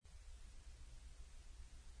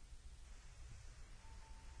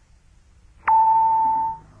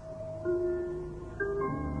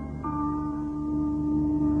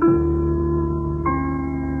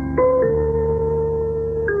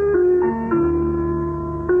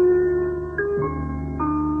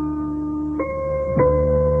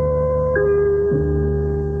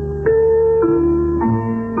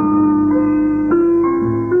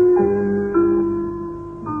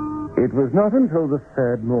not until the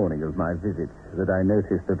third morning of my visit that I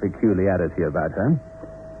noticed a peculiarity about her.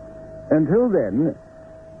 Until then,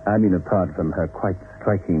 I mean apart from her quite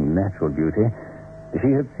striking natural beauty, she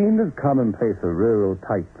had seemed as commonplace a rural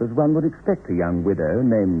type as one would expect a young widow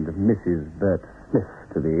named Mrs. Bert Smiff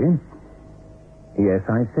to be. Yes,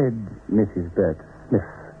 I said Mrs. Bert Smiff,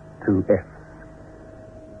 2 F's.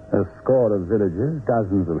 A score of villagers,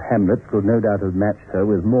 dozens of hamlets could no doubt have matched her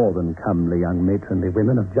with more than comely young matronly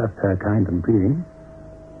women of just her kind and breeding.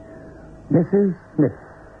 Mrs. Smiff.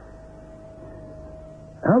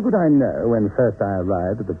 How could I know, when first I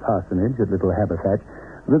arrived at the parsonage at Little Haberfatch,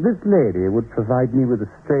 that this lady would provide me with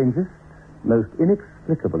the strangest, most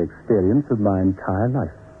inexplicable experience of my entire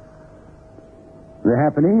life? The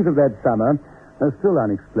happenings of that summer are still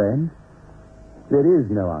unexplained. There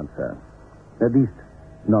is no answer, at least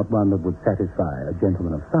not one that would satisfy a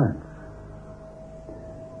gentleman of science.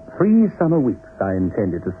 3 summer weeks I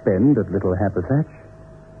intended to spend at Little Haberfatch.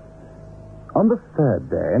 On the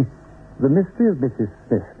 3rd day, the mystery of Mrs.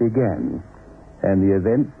 Smith began, and the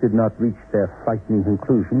events did not reach their frightening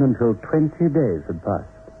conclusion until 20 days had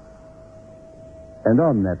passed. And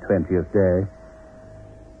on that 20th day,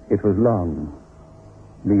 it was long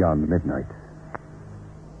beyond midnight.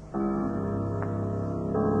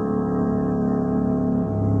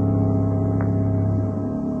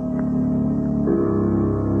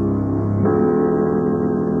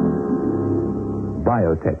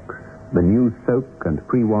 Biotex, the new soak and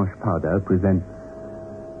pre-wash powder, presents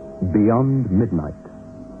Beyond Midnight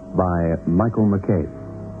by Michael McCabe.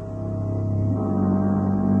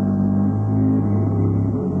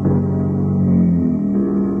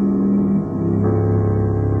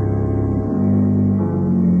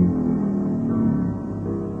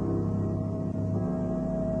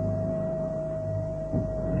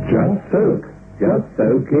 Just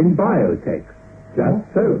soak in Biotex.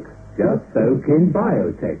 Just soak in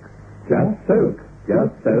Biotex. Just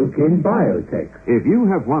soak in Biotex. If you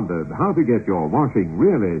have wondered how to get your washing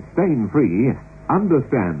really stain-free,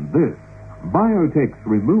 understand this. Biotex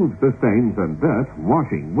removes the stains and dirt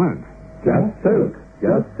washing won't. Just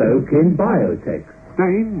soak in Biotex.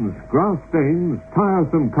 Stains, grass stains,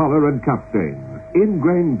 tiresome collar and cup stains,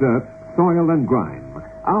 ingrained dirt, soil and grime.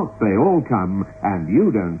 Out they all come, and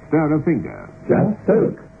you don't stir a finger.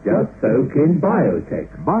 Just soak in Biotex.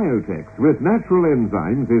 Biotex with natural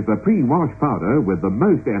enzymes is the pre-wash powder with the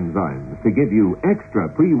most enzymes to give you extra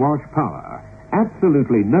pre-wash power.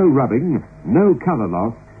 Absolutely no rubbing, no color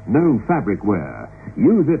loss, no fabric wear.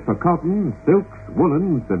 Use it for cotton, silks,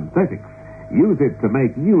 woolens, synthetics. Use it to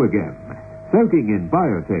make new again. Soaking in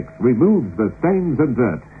Biotex removes the stains and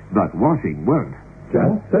dirt, but washing won't.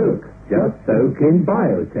 Just soak in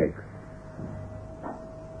Biotex.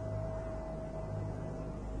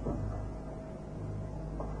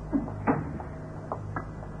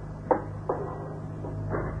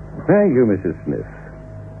 Thank you, Mrs. Smith.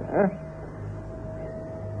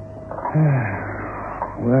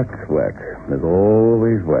 Work. There's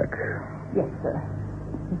always work. Yes, sir.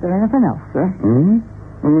 Is there anything else, sir?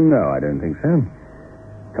 No, I don't think so.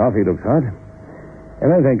 Coffee looks hot.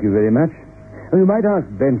 Well, thank you very much. You might ask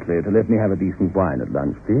Bentley to let me have a decent wine at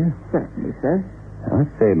lunch, please. Certainly, sir. I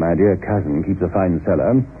say, my dear cousin keeps a fine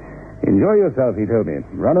cellar. Enjoy yourself, he told me.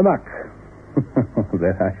 Run amok.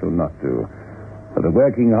 That I shall not do. For the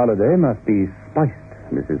working holiday must be spiced,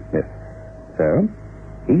 Mrs. Smith. So,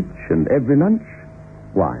 each and every lunch,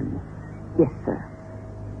 wine. Yes, sir.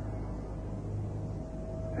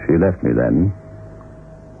 She left me then.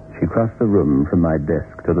 She crossed the room from my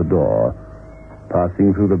desk to the door,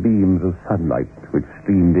 passing through the beams of sunlight which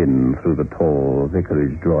streamed in through the tall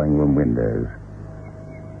vicarage drawing-room windows.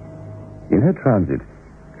 In her transit,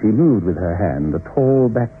 she moved with her hand the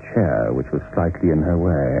tall back chair which was slightly in her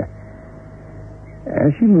way.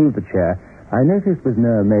 As she moved the chair, I noticed with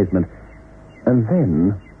no amazement, and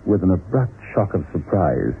then with an abrupt shock of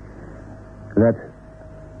surprise, that,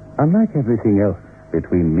 unlike everything else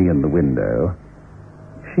between me and the window,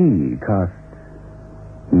 she cast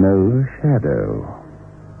no shadow.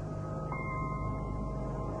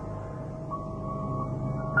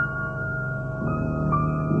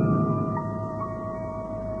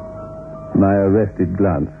 My arrested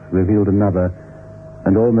glance revealed another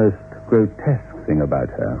and almost grotesque thing about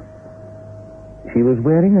her. She was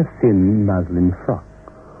wearing a thin muslin frock,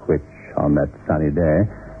 which, on that sunny day,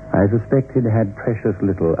 I suspected had precious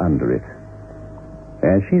little under it.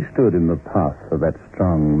 As she stood in the path of that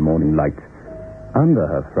strong morning light, under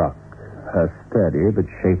her frock, her sturdy but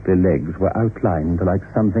shapely legs were outlined like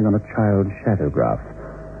something on a child's shadowgraph,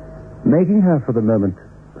 making her for the moment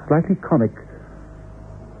slightly comic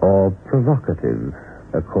or provocative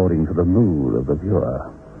according to the mood of the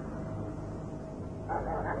viewer.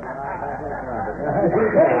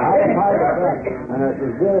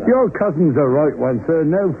 Your cousins are right one, sir.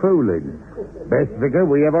 No fooling. Best vicar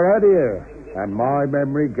we ever had here. And my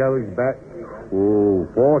memory goes back,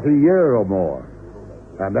 40 years or more.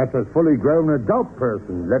 And that's a fully grown adult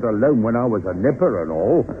person, let alone when I was a nipper and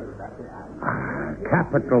all.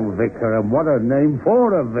 Capital vicar, and what a name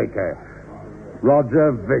for a vicar.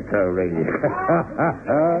 Roger Vickery.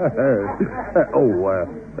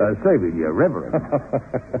 Saving you, Reverend.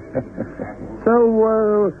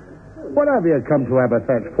 So, what have you come to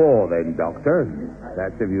Aberthatch for, then, Doctor?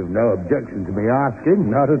 That's if you've no objection to me asking.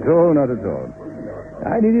 Not at all, not at all.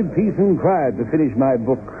 I needed peace and quiet to finish my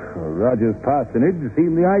book. Roger's parsonage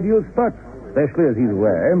seemed the ideal spot, especially as he's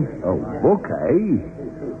away. Oh, book, eh?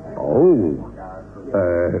 Oh.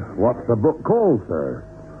 What's the book called, sir?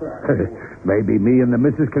 Maybe me and the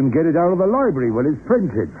missus can get it out of the library when it's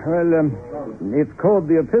printed. Well, it's called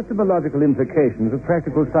The Epistemological Implications of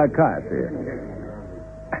Practical Psychiatry.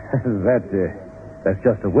 That's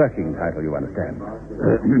just a working title, you understand.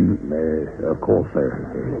 Of course, sir.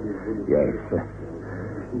 Yes.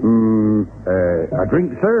 A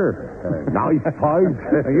drink, sir? Nice pint.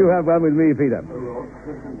 You have one with me, Peter.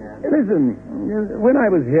 Listen, when I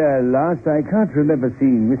was here last, I can't remember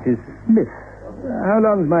seeing Mrs. Smiff. How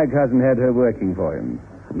long's my cousin had her working for him?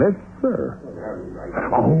 Smith, sir?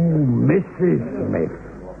 Oh, Mrs. Smith.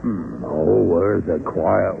 Oh, her's a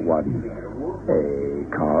quiet one. Hey,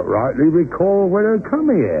 can't rightly recall when her come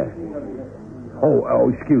here. Oh,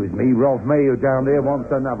 excuse me, Rolf Mayo down there wants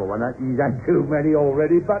another one. He's had too many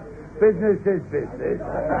already, but business is business.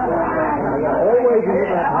 Always in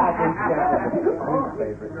that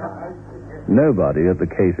Nobody at the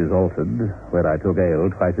case is altered, where I took ale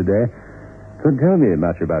twice a day, could tell me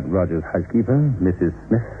much about Roger's housekeeper, Mrs.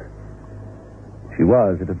 Smith. She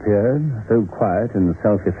was, it appeared, so quiet and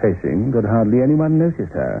self-effacing that hardly anyone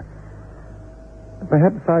noticed her.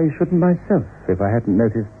 Perhaps I shouldn't myself if I hadn't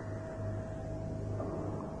noticed.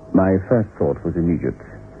 My first thought was immediate.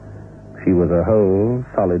 She was a whole,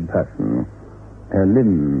 solid person. Her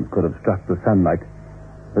limbs could have struck the sunlight,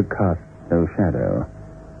 but cast no shadow.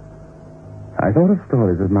 I thought of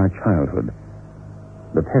stories of my childhood.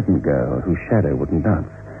 The peasant girl whose shadow wouldn't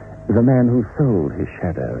dance. The man who sold his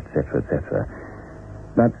shadow, etc., etc.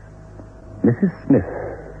 But Mrs. Smith,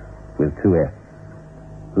 with 2 F's,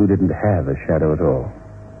 who didn't have a shadow at all.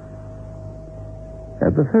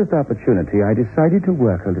 At the first opportunity, I decided to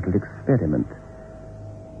work a little experiment.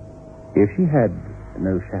 If she had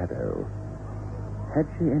no shadow, had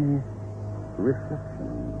she any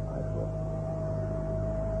reflection, I thought?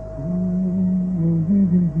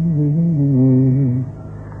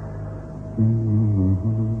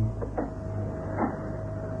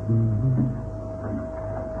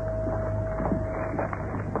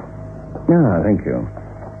 Thank you.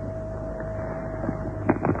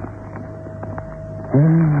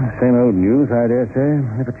 Same old news, I dare say.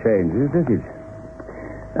 Never changes, does it?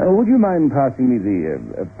 Would you mind passing me the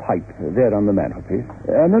pipe there on the mantelpiece?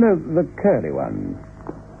 No, the curly one.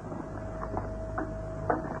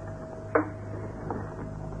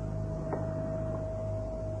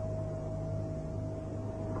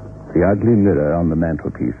 The ugly mirror on the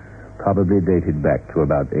mantelpiece probably dated back to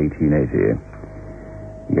about 1880.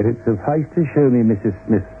 Yet it sufficed to show me Mrs.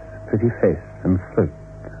 Smith's pretty face and throat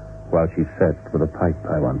while she searched for the pipe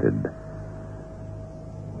I wanted.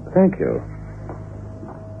 Thank you.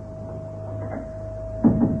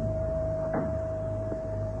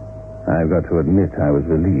 I've got to admit I was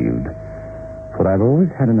relieved, for I've always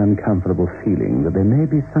had an uncomfortable feeling that there may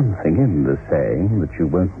be something in the saying that you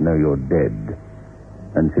won't know you're dead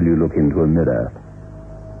until you look into a mirror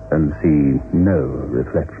and see no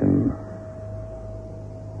reflection.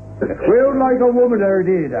 Well, like a woman her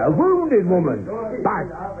did, a wounded woman. But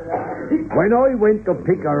when I went to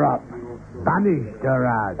pick her up, vanished her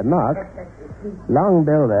ass. Mark, Long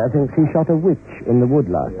Bill there thinks he shot a witch in the wood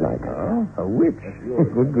last night. Oh, a witch?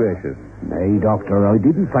 Good gracious. Nay, Doctor, I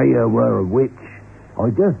didn't say her were a witch.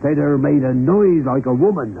 I just said her made a noise like a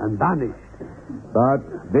woman and vanished. But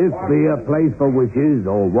this be a place for witches,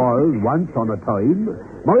 or was once on a time.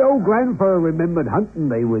 My old grandfather remembered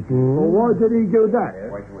hunting they witches. Well, why did he do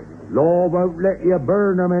that? Law won't let you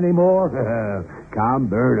burn them anymore. Can't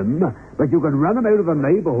burn them, but you can run them out of the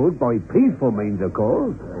neighborhood by peaceful means, of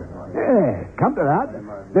course. Yeah, come to that.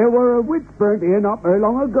 There were a witch burnt in up there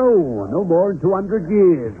long ago, no more than 200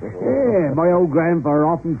 years. Yeah, my old grandfather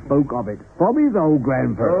often spoke of it. From his old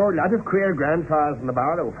grandfather. Oh, a lot of queer grandfathers in the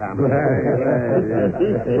Barlow family.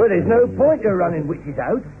 Well, there's no point in running witches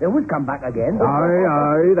out. They always come back again.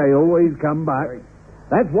 Aye, they always come back.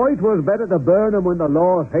 That's why it was better to burn them when the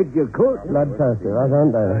law said you could. Bloodthirsty,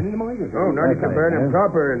 wasn't they? Oh, now you can burn them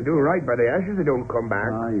proper and do right by the ashes. They don't come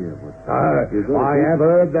back. I have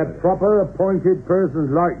heard that proper appointed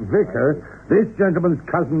persons like Vicar, this gentleman's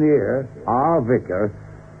cousin here, our Vicar,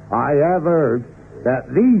 I have heard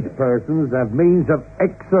that these persons have means of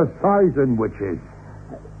exorcising witches.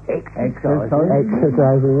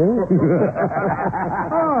 Exercising you?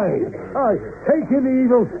 Aye, taking the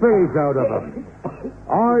evil spirits out of them.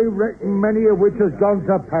 I reckon many a witch has gone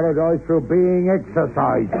to paradise through being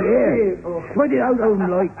exorcised. Yeah. Spread it out on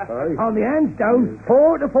them, like. On the hands down,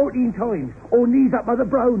 4 to 14 times. Oh, knees up, Mother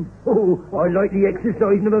Brown. Oh, I like the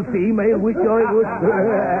exercising of a female witch, I would.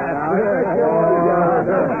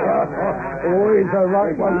 Oh, he's a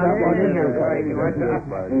right one, that one, isn't he?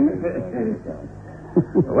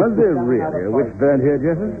 Was there really a witch burned here,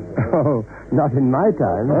 Jeffers? Oh, not in my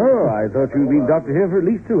time. Oh, I thought you'd been doctor here for at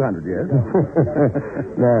least 200 years.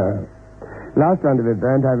 No. Last round of it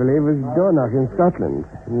burnt, I believe, was Dornoch in Scotland,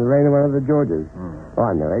 in the reign of one of the Georges. Oh,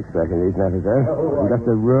 I'm no expert in these matters, sir. I'm just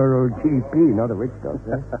a rural GP, not a witch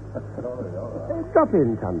doctor. Drop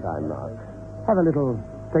in sometime, Mark. Have a little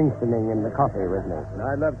strengthening in the coffee with me.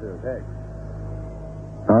 I'd love to, thanks.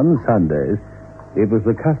 On Sundays, it was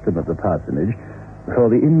the custom at the parsonage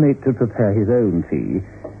for the inmate to prepare his own tea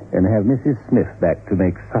and have Mrs. Smiff back to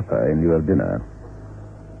make supper in lieu of dinner.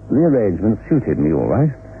 The arrangement suited me all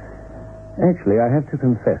right. Actually, I have to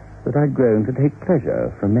confess that I'd grown to take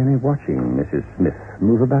pleasure from merely watching Mrs. Smiff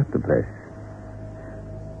move about the place.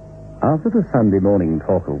 After the Sunday morning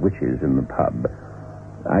talk of witches in the pub,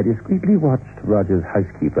 I discreetly watched Roger's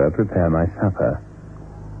housekeeper prepare my supper.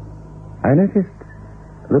 I noticed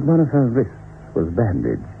that one of her wrists was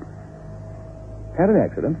bandaged. Had an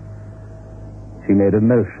accident? She made a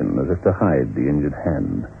motion as if to hide the injured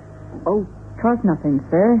hand. Oh, 'twas nothing,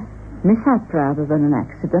 sir. Mishap rather than an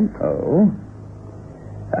accident. Oh?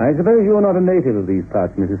 I suppose you're not a native of these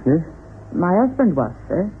parts, Mrs. Smith? My husband was,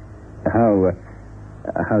 sir.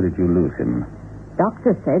 How did you lose him?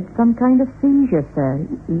 Doctor said some kind of seizure, sir.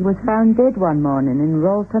 He was found dead one morning in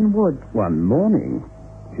Rolton Wood. One morning?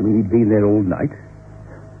 You mean he'd been there all night?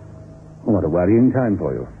 What a worrying time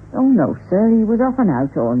for you. Oh, no, sir. He was off and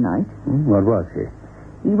out all night. What was he?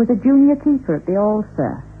 He was a junior keeper at the Hall,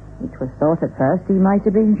 sir. It was thought at first he might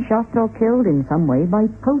have been shot or killed in some way by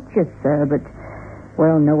poachers, sir, but,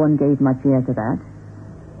 well, no one gave much ear to that.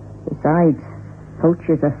 Besides,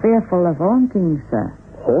 poachers are fearful of hauntings, sir.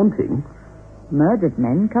 Haunting? Murdered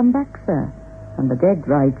men come back, sir, and the dead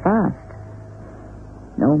ride fast.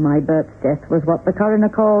 No, my Bert's death was what the coroner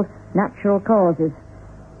called natural causes,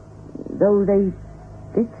 though they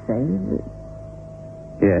did say that...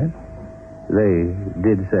 Yes, they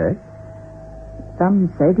did say. Some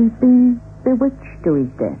said he'd been bewitched to his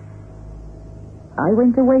death. I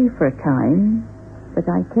went away for a time, but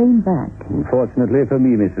I came back. Fortunately for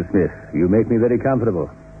me, Mrs. Smith, you make me very comfortable.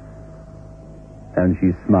 And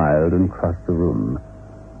she smiled and crossed the room.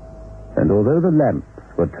 And although the lamps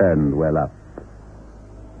were turned well up,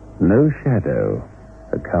 no shadow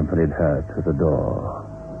accompanied her to the door.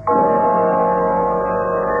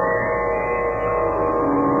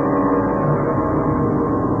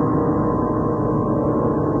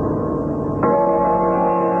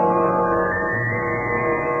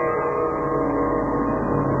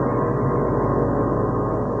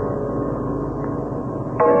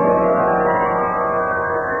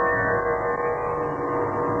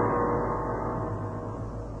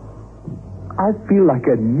 I feel like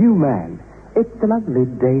a new man. It's a lovely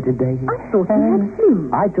day today. I thought you had flu.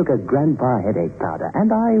 I took a Grandpa headache powder,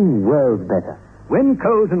 and I'm well better. When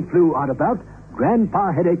colds and flu are about,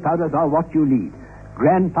 Grandpa headache powders are what you need.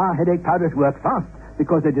 Grandpa headache powders work fast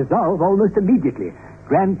because they dissolve almost immediately.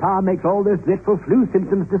 Grandpa makes all those dreadful flu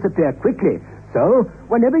symptoms disappear quickly. So,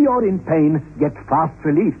 whenever you're in pain, get fast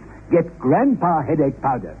relief. Get Grandpa headache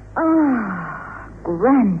powder. Ah,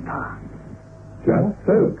 Grandpa. Just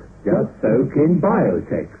soak in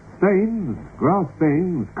Biotex. Stains, grass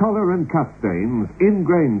stains, collar and cuff stains,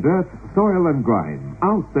 ingrained dirt, soil and grime.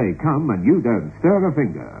 Out they come and you don't stir a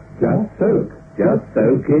finger. Just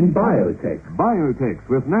soak in Biotex. Biotex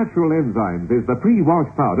with natural enzymes is the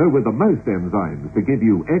pre-wash powder with the most enzymes to give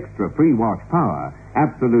you extra pre-wash power.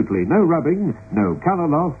 Absolutely no rubbing, no color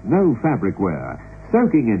loss, no fabric wear.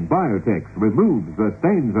 Soaking in Biotex removes the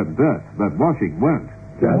stains and dirt that washing won't.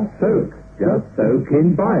 Just soak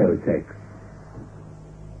in Biotex.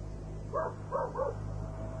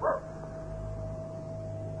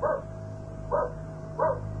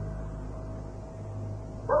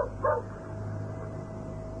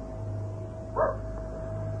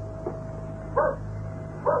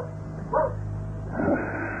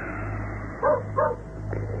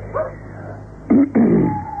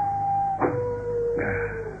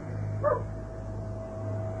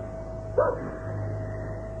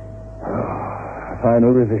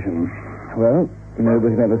 Final revision. Well,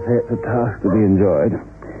 nobody can ever say it's a task to be enjoyed.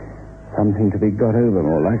 Something to be got over,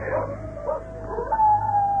 more like.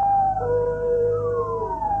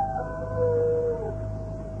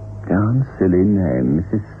 Darn silly name,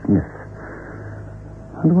 Mrs. Smiff.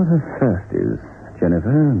 Wonder what her first is.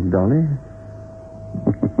 Jennifer? Dolly?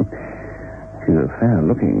 She's a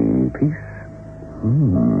fair-looking piece.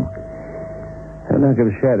 Her lack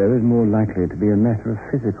of shadow is more likely to be a matter of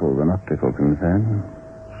physical than optical concern.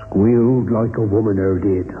 Squealed like a woman her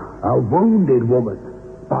did. A wounded woman.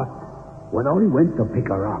 But when I went to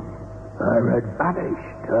pick her up, her had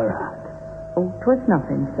vanished, her hat. Oh, 'twas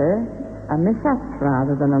nothing, sir. A mishap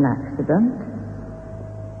rather than an accident.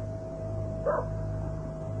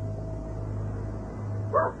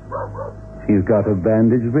 She's got a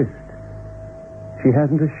bandaged wrist. She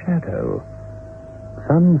hasn't a shadow.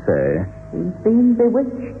 Some say... He's been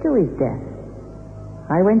bewitched to his death.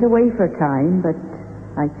 I went away for a time, but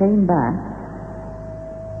I came back.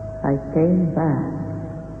 I came back.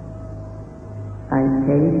 I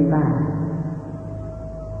came back.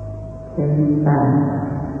 Came back.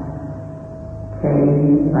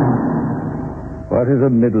 Came back. What is a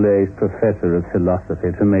middle-aged professor of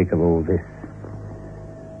philosophy to make of all this?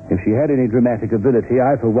 If she had any dramatic ability,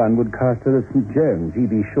 I, for one, would cast her as St. Joan,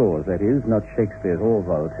 G.B. Shaw's, that is, not Shakespeare's or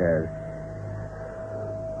Voltaire's.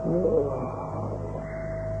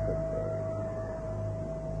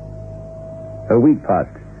 A week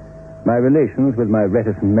passed. My relations with my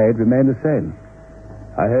reticent maid remained the same.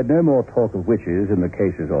 I heard no more talk of witches, and the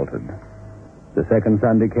case is altered. The second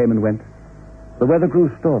Sunday came and went. The weather grew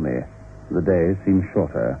stormy. The days seemed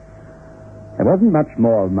shorter. There wasn't much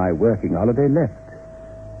more of my working holiday left.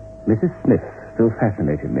 Mrs. Smiff still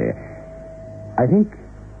fascinated me. I think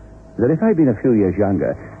that if I'd been a few years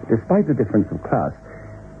younger, despite the difference of class,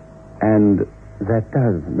 and that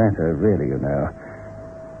does matter really, you know.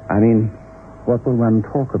 I mean, what will one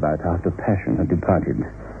talk about after passion had departed?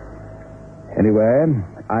 Anyway,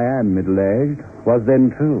 I am middle-aged, was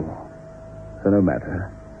then too. So no matter.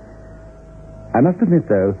 I must admit,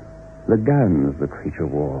 though, the gowns the creature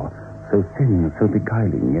wore, so thin, so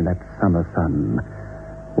beguiling in that summer sun,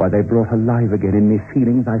 why, they brought alive again in me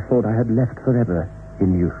feelings I thought I had left forever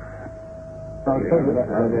in youth.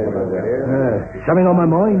 Something on my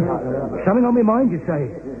mind? Something on my mind, you say?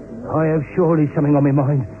 I have surely something on my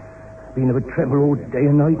mind. Been of a tremor all day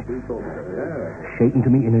and night. Shaking to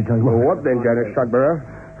meet in as I was. Well, what then, Jonas Sudborough?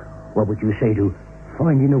 What would you say to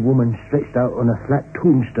finding a woman stretched out on a flat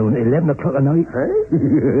tombstone at 11 o'clock at night?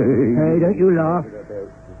 Hey, don't you laugh.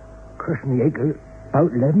 Crossing the acre,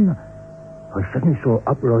 about 11, I suddenly saw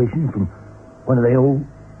uprising from one of the old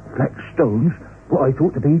flat stones what I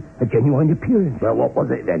thought to be a genuine appearance. Well, what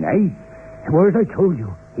was it then, eh? It was, as I told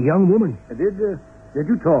you, a young woman. Did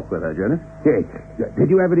you talk with her, Jonas? Yes.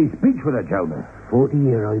 Did you have any speech with her, Jonas? 40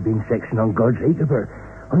 years I've been sexing on God's acre, but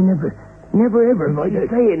I never ever... Did you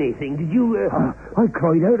say anything? Did you... I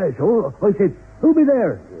cried out, that's all. I said, who be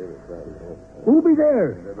there? Who be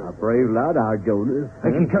there? A brave lad, our Jonas.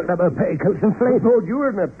 And she tucked up her petticoats and fled. thought you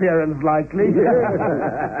were an appearance likely.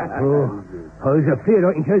 Oh, I was afraid,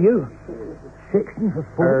 I can tell you. Sexing for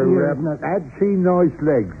 40 years. Had she nice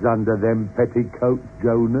legs under them petticoats,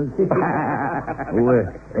 Jonas? Well,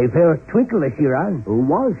 they fair twinkle as she ran. Who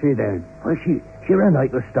was she then? Well, she ran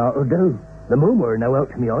like a startled doe. The moon were now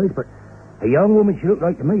out to my eyes, but a young woman she looked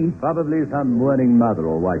like to me. Probably some mourning mother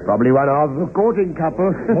or wife. Probably one of the courting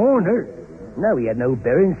couple. Mourned her? No, he had no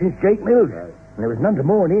bearing since Jake Mills. And there was none to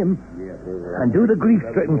mourn him. And do the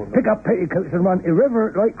grief-stricken pick up petticoats and run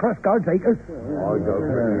irreverent like cross God's acres.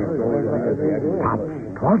 Perhaps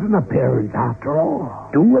 'twas an appearance after all.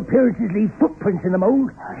 Do appearances leave footprints in the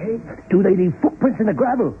mold? Do they leave footprints in the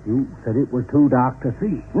gravel? You said it was too dark to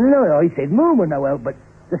see. No, I said moon were no out, but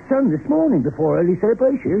the sun this morning before early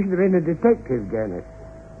celebration. You're in a detective, Janet.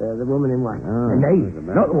 The woman in white. And nay,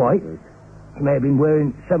 not the white. She may have been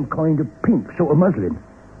wearing some kind of pink sort of muslin.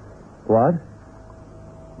 What?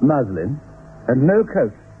 Muslin? And no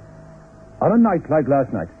coat? On a night like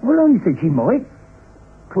last night? Well, I said she might.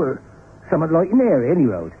 'Twere somewhat like an airy, any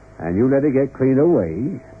road. And you let her get clean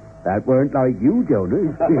away. That weren't like you,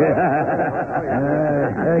 Jonas.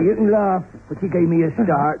 You can laugh, but she gave me a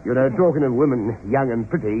start. You know, talking of women, young and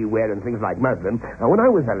pretty, wearing things like muslin, when I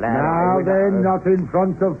was a lad... Now then, not in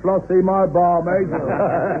front of Flossie, my barmaid.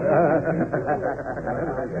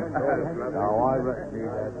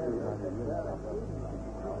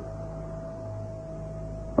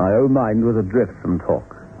 My own mind was adrift from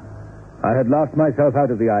talk. I had laughed myself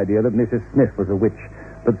out of the idea that Mrs. Smiff was a witch,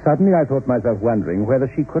 but suddenly I thought myself wondering whether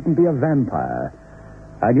she couldn't be a vampire.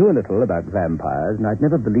 I knew a little about vampires, and I'd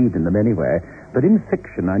never believed in them anyway, but in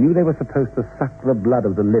fiction I knew they were supposed to suck the blood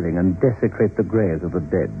of the living and desecrate the graves of the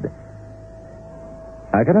dead.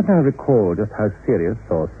 I cannot now recall just how serious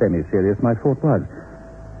or semi-serious my thought was,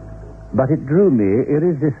 but it drew me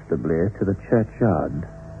irresistibly to the churchyard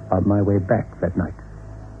on my way back that night.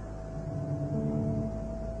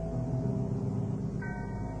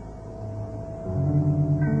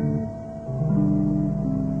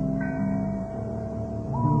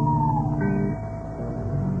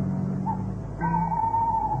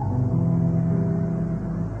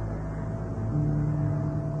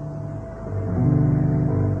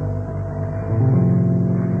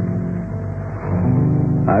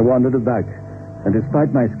 I wandered about, and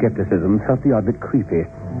despite my skepticism, felt the odd bit creepy.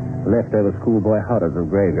 Leftover schoolboy horrors of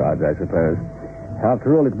graveyards, I suppose.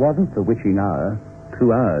 After all, it wasn't the witching hour.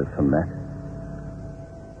 2 hours from that.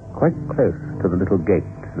 Quite close to the little gate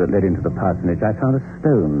that led into the parsonage, I found a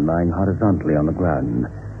stone lying horizontally on the ground.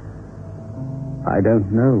 I don't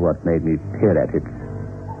know what made me peer at it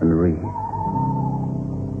and read.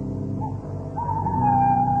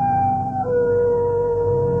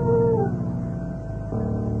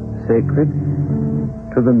 Sacred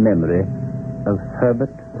to the memory of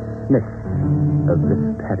Herbert Smiff of this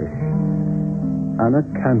parish,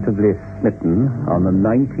 unaccountably smitten on the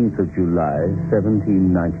 19th of July,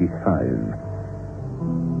 1795.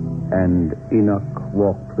 And Enoch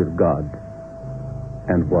walked with God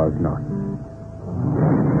and was not.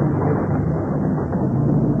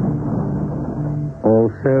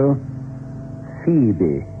 Also,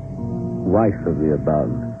 Phoebe, wife of the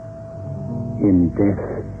above, in death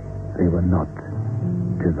they were not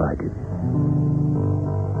divided.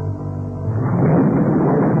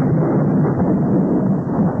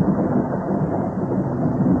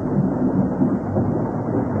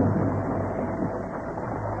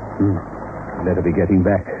 Better be getting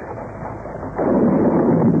back.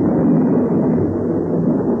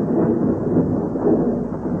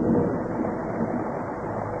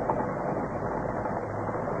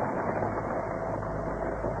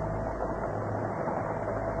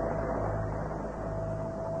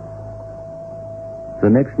 The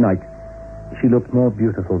next night, she looked more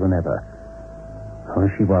beautiful than ever. Oh,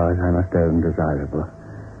 she was, I must own, desirable.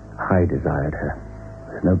 I desired her.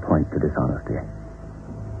 There's no point to dishonesty.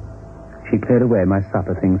 She cleared away my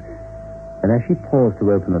supper things, and as she paused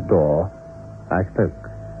to open the door, I spoke.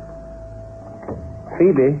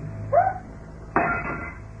 Phoebe?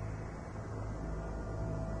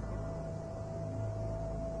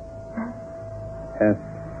 Yes.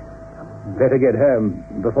 Better get home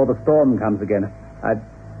before the storm comes again.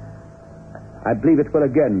 I believe it will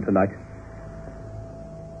again tonight.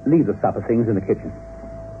 Leave the supper things in the kitchen.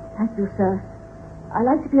 Thank you, sir. I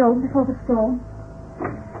like to be home before the storm.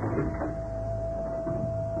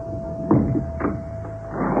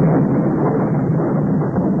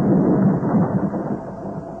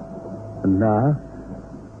 And now,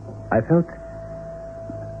 I felt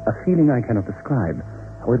a feeling I cannot describe.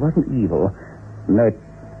 Oh, it wasn't evil. No,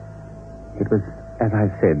 it was, as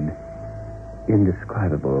I said,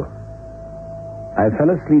 indescribable. I fell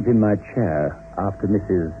asleep in my chair after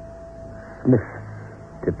Mrs.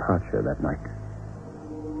 Smiff's departure that night.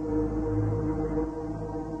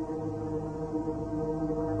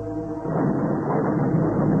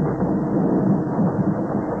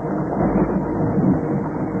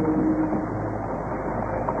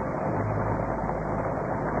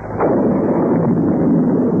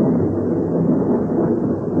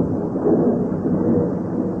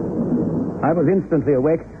 I was instantly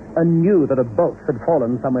awake and knew that a bolt had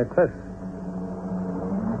fallen somewhere close.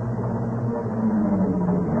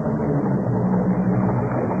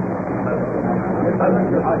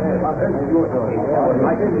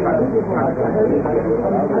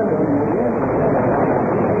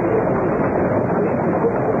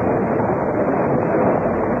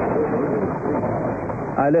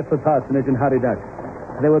 I left the parsonage and hurried out.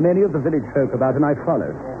 There were many of the village folk about, and I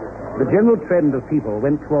followed. The general trend of people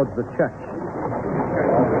went towards the church.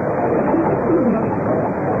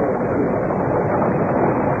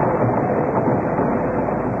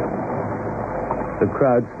 The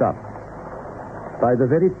crowd stopped by the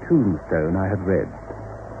very tombstone I had read.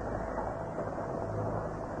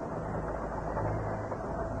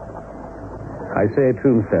 I say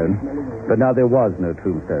tombstone, but now there was no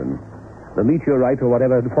tombstone. The meteorite or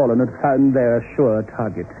whatever had fallen had found their sure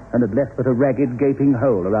target and had left but a ragged, gaping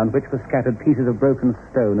hole around which were scattered pieces of broken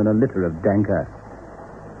stone and a litter of dank earth.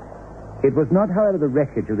 It was not, however, the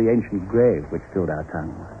wreckage of the ancient grave which filled our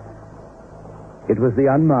tongues. It was the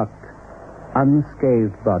unmarked,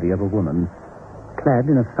 unscathed body of a woman, clad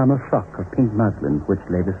in a summer frock of pink muslin, which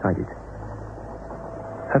lay beside it.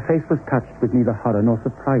 Her face was touched with neither horror nor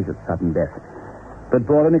surprise at sudden death, but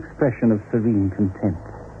bore an expression of serene content.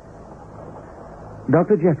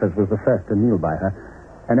 Dr. Jeffers was the first to kneel by her,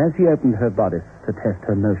 and as he opened her bodice to test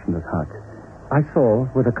her motionless heart, I saw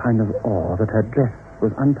with a kind of awe that her dress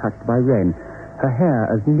was untouched by rain, her hair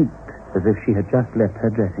as neat as if she had just left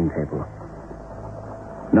her dressing table.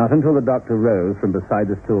 Not until the doctor rose from beside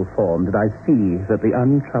the still form did I see that the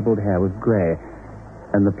untroubled hair was grey,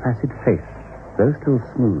 and the placid face, though still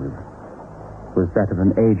smooth, was that of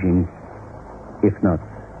an aging, if not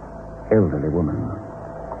elderly woman.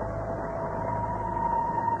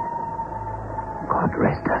 God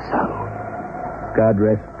rest her soul. God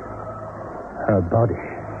rest her body.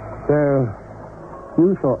 So,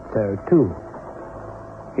 you thought so, too?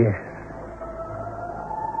 Yes.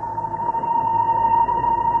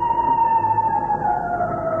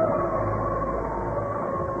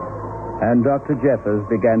 And Dr. Jeffers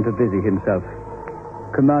began to busy himself,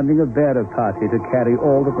 commanding a bearer party to carry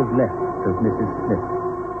all that was left of Mrs. Smith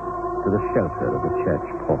to the shelter of the church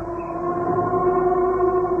porch.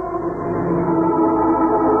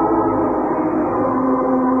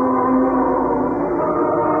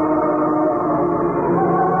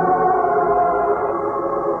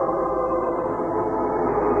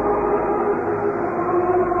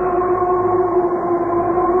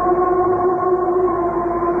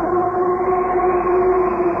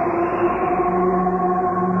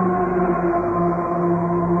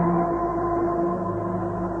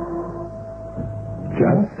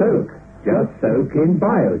 Just soak in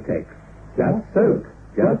Biotex. Just soak.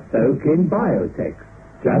 Just soak in Biotex.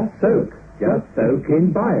 Just soak. Just soak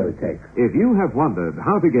in Biotex. If you have wondered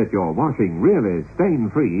how to get your washing really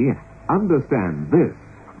stain-free, understand this.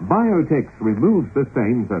 Biotex removes the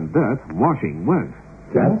stains and dirt washing won't.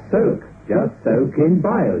 Just soak. Just soak in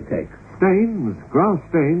Biotex. Stains, grass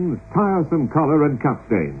stains, tiresome collar and cup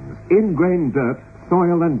stains, ingrained dirt,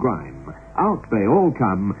 soil and grime. Out they all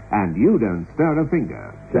come, and you don't stir a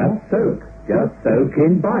finger. Just soak. Just soak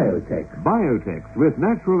in Biotex. Biotex with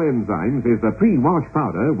natural enzymes is the pre-wash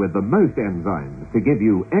powder with the most enzymes to give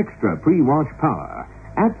you extra pre-wash power.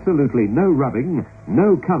 Absolutely no rubbing,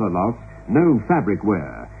 no color loss, no fabric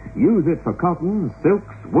wear. Use it for cottons,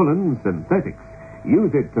 silks, woolens, synthetics.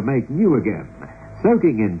 Use it to make new again.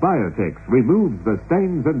 Soaking in Biotex removes the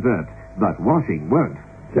stains and dirt, but washing won't.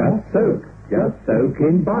 Just soak. Just soak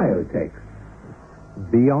in Biotex.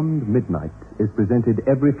 Beyond Midnight is presented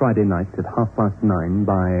every Friday night at 9:30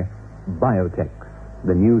 by Biotex,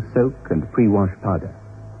 the new soak and pre-wash powder.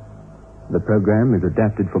 The program is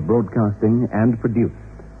adapted for broadcasting and produced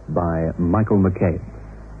by Michael McCabe.